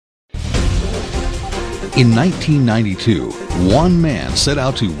In 1992, one man set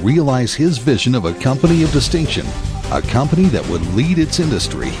out to realize his vision of a company of distinction, a company that would lead its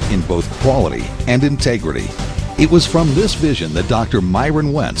industry in both quality and integrity. It was from this vision that Dr.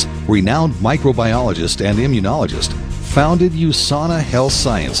 Myron Wentz, renowned microbiologist and immunologist, founded USANA Health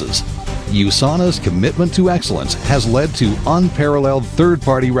Sciences. USANA's commitment to excellence has led to unparalleled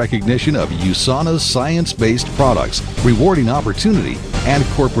third-party recognition of USANA's science-based products, rewarding opportunity and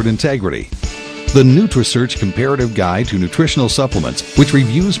corporate integrity. The Nutrisearch Comparative Guide to Nutritional Supplements, which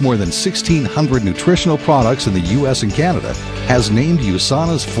reviews more than 1,600 nutritional products in the U.S. and Canada, has named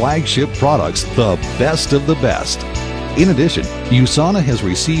USANA's flagship products the best of the best. In addition, USANA has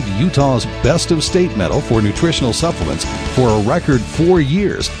received Utah's Best of State Medal for nutritional supplements for a record 4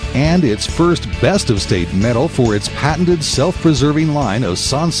 years and its first Best of State Medal for its patented self-preserving line of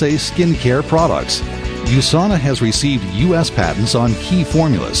Sensei skincare products. USANA has received U.S. patents on key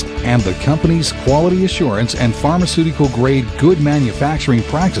formulas, and the company's quality assurance and pharmaceutical-grade good manufacturing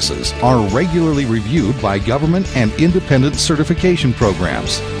practices are regularly reviewed by government and independent certification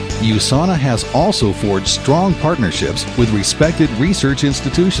programs. USANA has also forged strong partnerships with respected research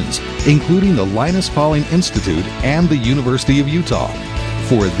institutions, including the Linus Pauling Institute and the University of Utah.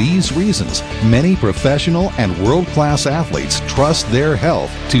 For these reasons, many professional and world-class athletes trust their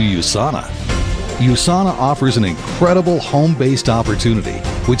health to USANA. USANA offers an incredible home-based opportunity,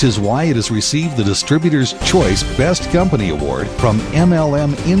 which is why it has received the Distributor's Choice Best Company Award from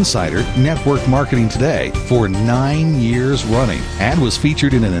MLM Insider Network Marketing Today for 9 years running and was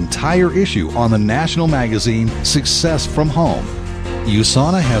featured in an entire issue on the national magazine Success from Home.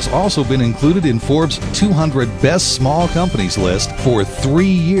 USANA has also been included in Forbes' 200 Best Small Companies list for 3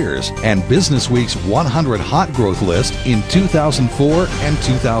 years and Businessweek's 100 Hot Growth list in 2004 and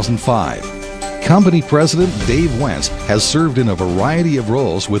 2005. Company President Dave Wentz has served in a variety of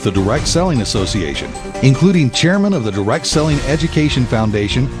roles with the Direct Selling Association, including Chairman of the Direct Selling Education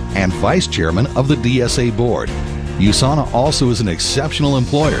Foundation and Vice Chairman of the DSA Board. USANA also is an exceptional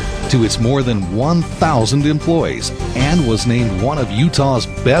employer to its more than 1,000 employees and was named one of Utah's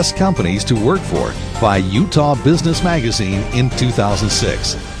best companies to work for by Utah Business Magazine in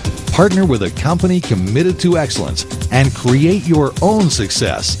 2006. Partner with a company committed to excellence and create your own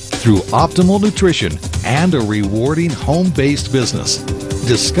success through optimal nutrition and a rewarding home-based business.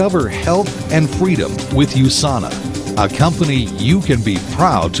 Discover health and freedom with USANA, a company you can be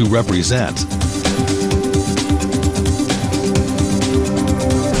proud to represent.